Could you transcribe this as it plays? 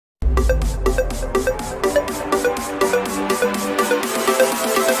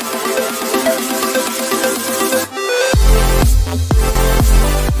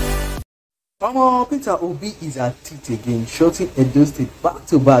Peter Obi is at it again, shouting Edo State back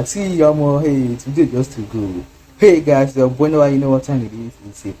to back. See, hey, today just to go. Hey guys, you know what time it is.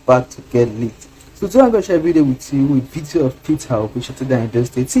 It's about to get lit. So today I'm going to share a video with you with video of Peter Obi shouting down Edo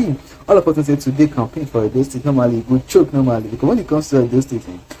State. See, all of us say today campaign for Edo State normally go choke normally because when it comes to Edo State,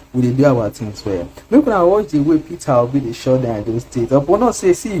 we dey do our things well. Make una watch the way Peter Obi dey shut down Edo State. Upon not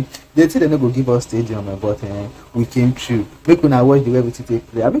say, see, they say they no go give us stadium, but we came through. Make una watch the way we take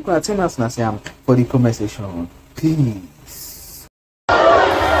play. I make una tell us now say for the comment section. Peace.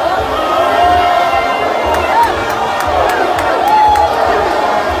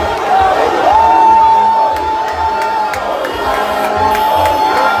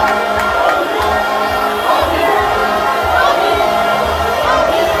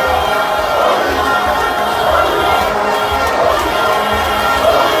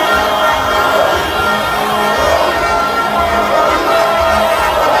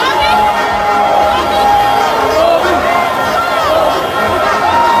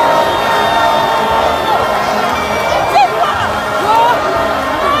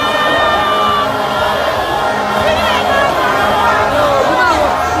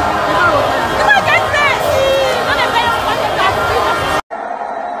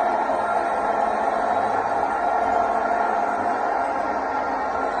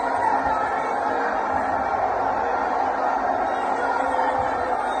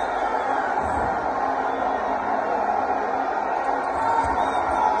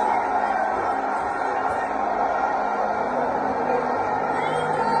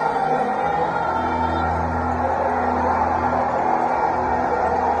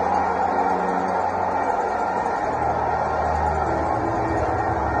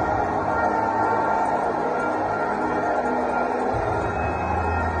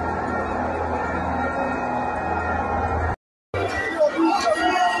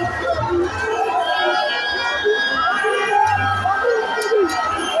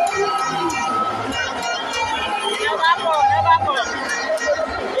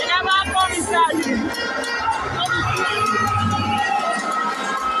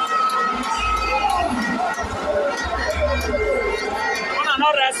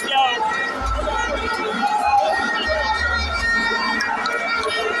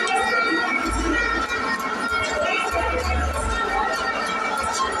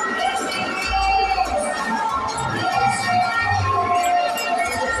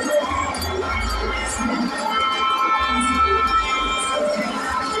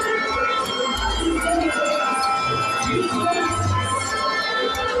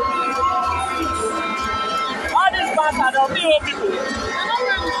 I don't feel people.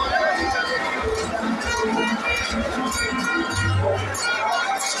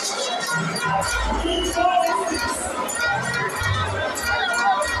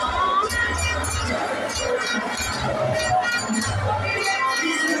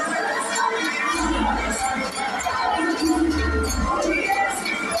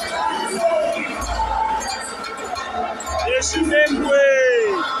 They should make way.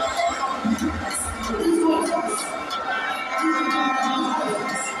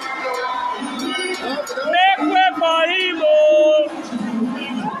 Make way for him, oh.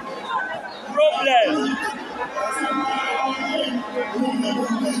 Problem.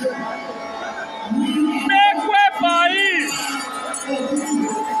 Make way for him.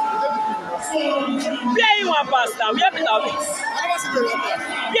 Where you want pass now? Where Peter Obi?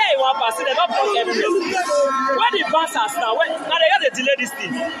 Where you want pass? They don't block everywhere. Where the bus are now? Now they got to delay this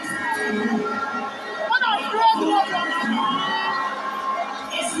thing.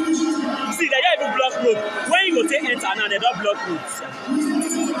 See, they don't even block road. When you go take enter now, they don't block roads.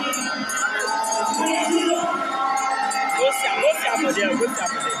 Go see for there.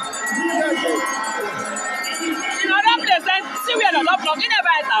 In other places, see where they don't block. You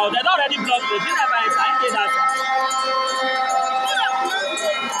never enter. They don't already block road. You never enter. I say that.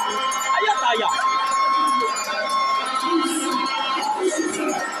 Are you tired?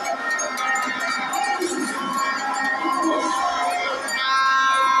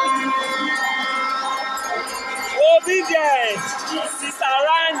 Obedient. It's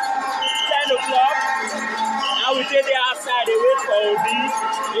around 10 o'clock. Now we take the outside, they wait for Obi.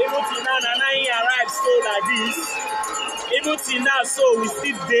 Even till now, he arrives so like this. Even till now, so we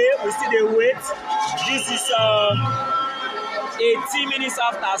still there, we still dey wait. This is 18 minutes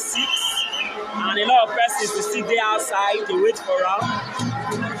after 6. And a lot of persons will still there outside, they wait for him.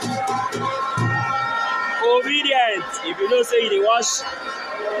 Obedient. If you don't say you watch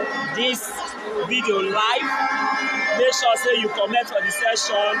this video live, make sure say you comment on the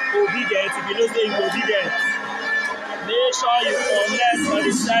session obedient. If you don't say you obedient, Make sure you comment for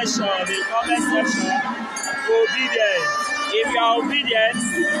the session, the comment section. Obedient. If you are obedient,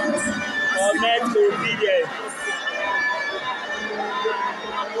 comment obedient.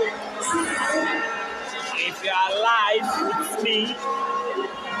 If you are live with me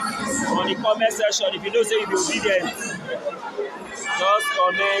on the comment section, if you don't say you be obedient, just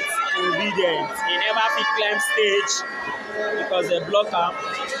comment obedient. You never fit climb stage because they block am.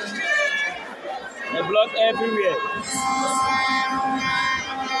 They block everywhere.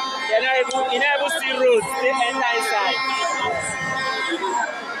 You never see roads, they enter inside.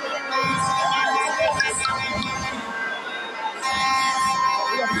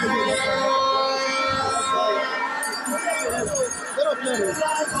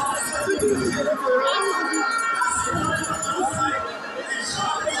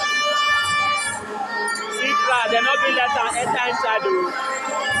 See crowd, they're not going to let them enter inside though.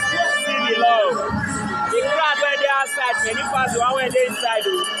 See the love. The crowd when they outside, many pass the one when they inside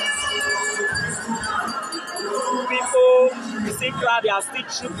though. People, you see crowd, they are still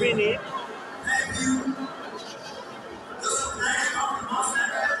chipping in.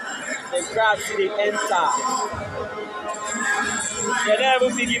 The crowd see they enter. They don't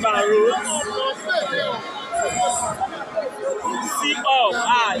even give a road. See up,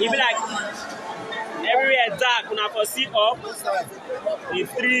 it be like everywhere dark. When I for see up,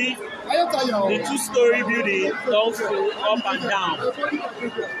 the 2-story building don't fall up and down,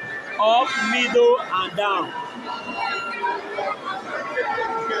 up, middle, and down.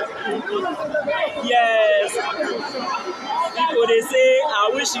 Yes, people they say, I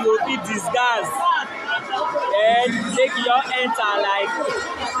wish you would be disguised and take your enter like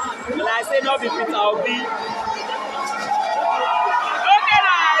I say, not be Peter Obi. Okay,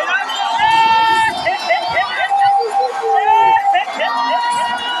 now.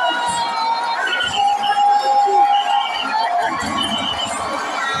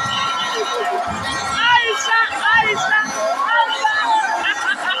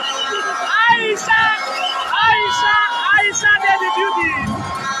 Aisha, they're the beauty.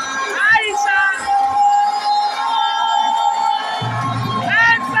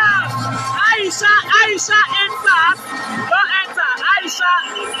 Aisha, enter. Don't enter. Aisha.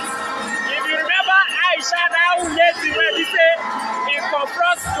 If you remember Aisha, that lady where they say he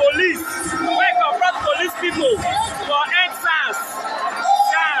confronts police. When he confronts police people for answers.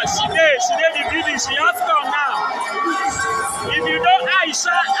 Yeah, she did the beauty. She has come now. If you know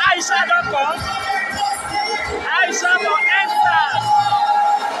Aisha don't come. Aisha for answers.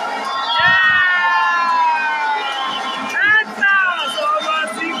 Yeah. Answers.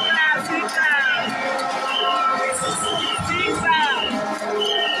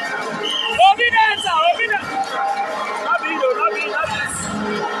 Obedience.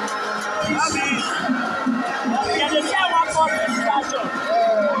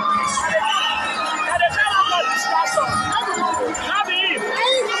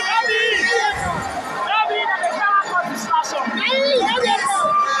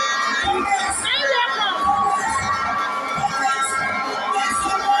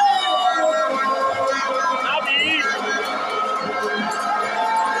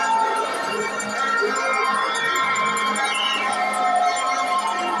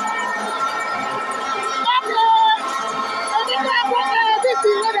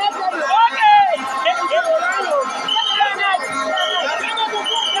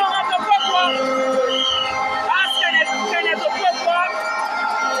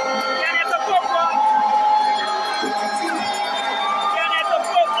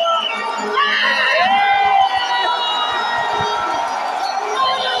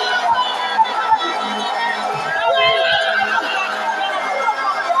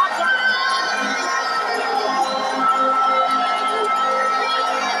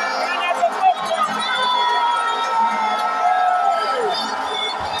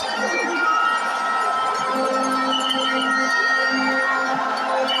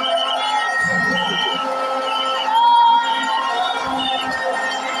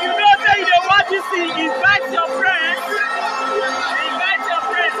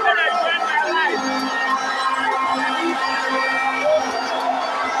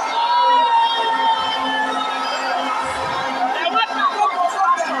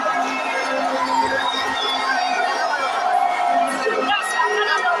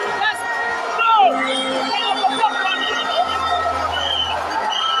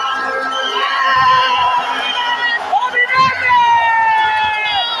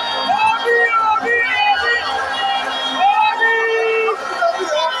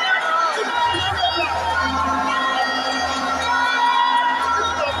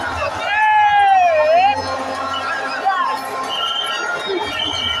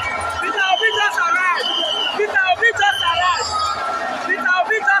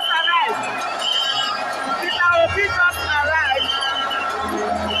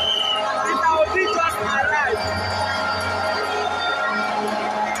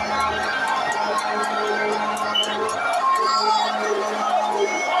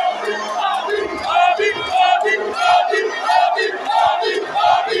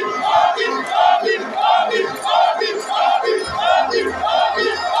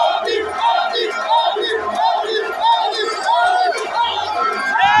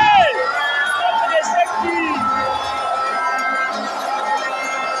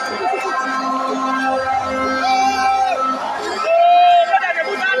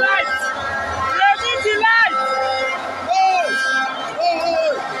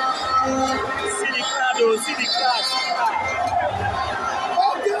 oh, see the crowd.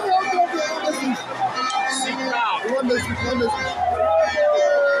 See crowd.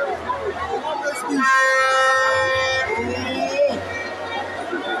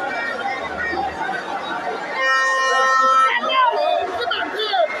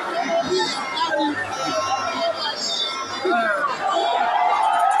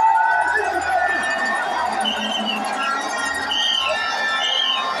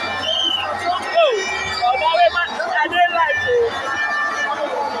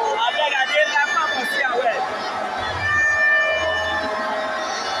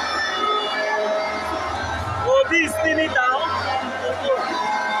 Obi is spinning down.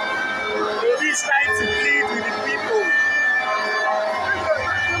 Obi is trying to plead with the people.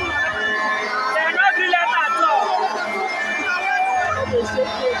 They are not doing that at all.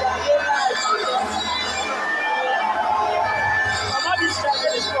 I'm not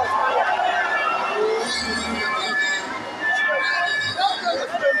distracted. It's not fire.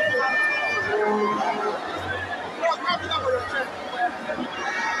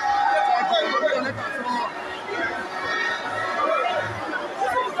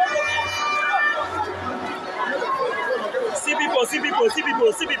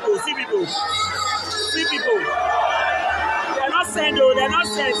 See people. They're not sent though, they're not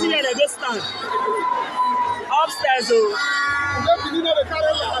sent. See where they go stand. Upstairs though.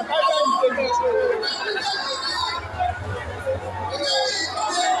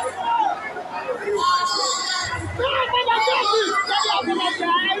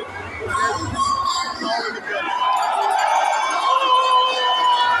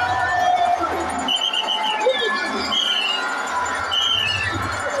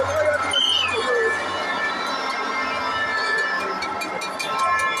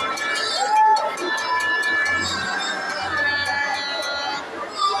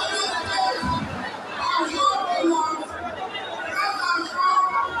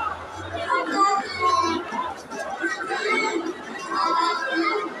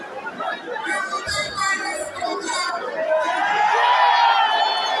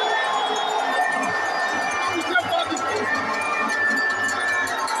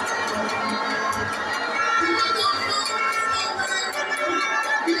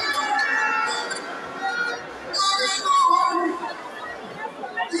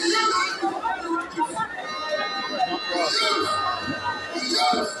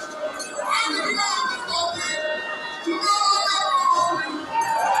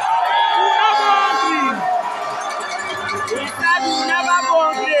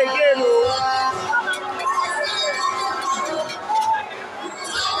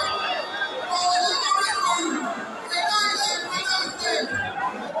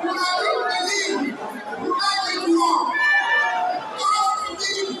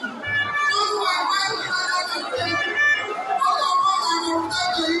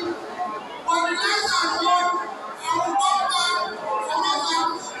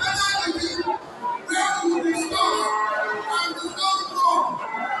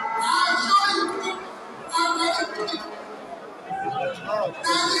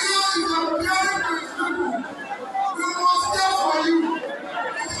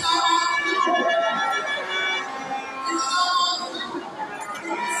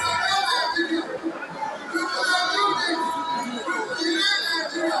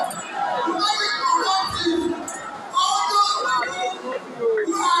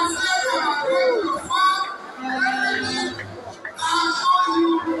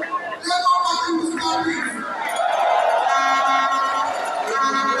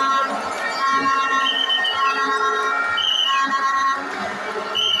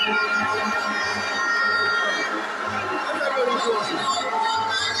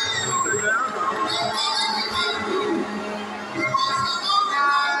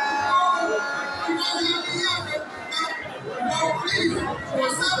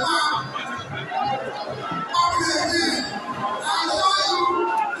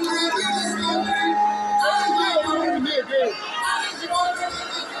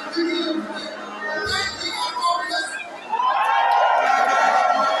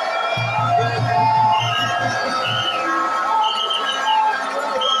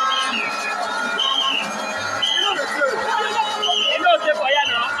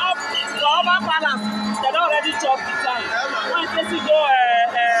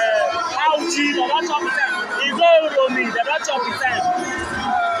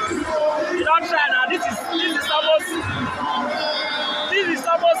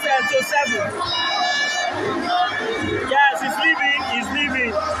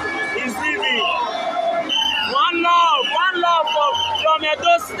 One love from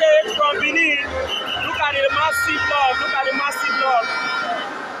Edo State, from Benin. Look at the massive love. Look at the massive love.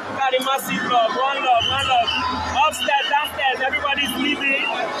 Look at the massive love. One love, one love. Upstairs, downstairs, everybody's leaving.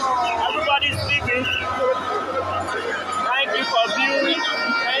 Everybody's leaving. Thank you for viewing.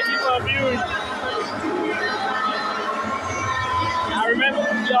 Thank you for viewing. I remember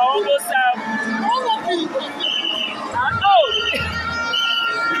your almost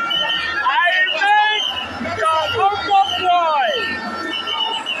I remember your humble boy,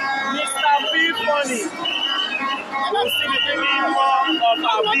 Mr. B Funny. We'll see the beginning more of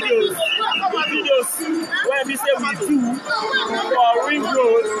our videos. The videos where we say we do for Ring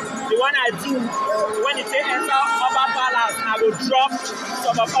Road, the one I do when it enter Upper Palace, I will drop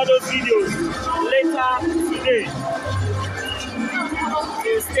some of all those videos later today.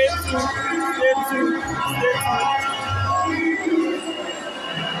 So stay tuned, stay tuned, stay tuned.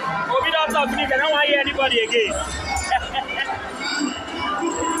 We don't talk, please. I don't want to hear anybody again.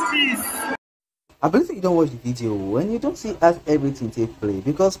 Please. I believe you don't watch the video and you don't see as everything take place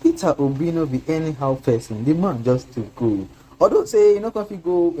because Peter Obi no be anyhow person. The man just too good. Although say you know if you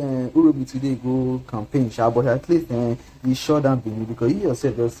go Urubi today go campaign, but at least you shut down Benin because you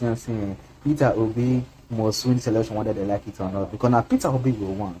yourself just saying Peter Obi must win this election whether they like it or not. Because now Peter Obi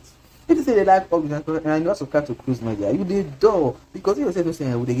will want. If you say they like organization and you also try to cruise media, you did door because you yourself just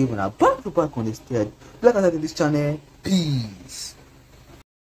saying would they give a back to back on the stage. Like I said in this channel, peace.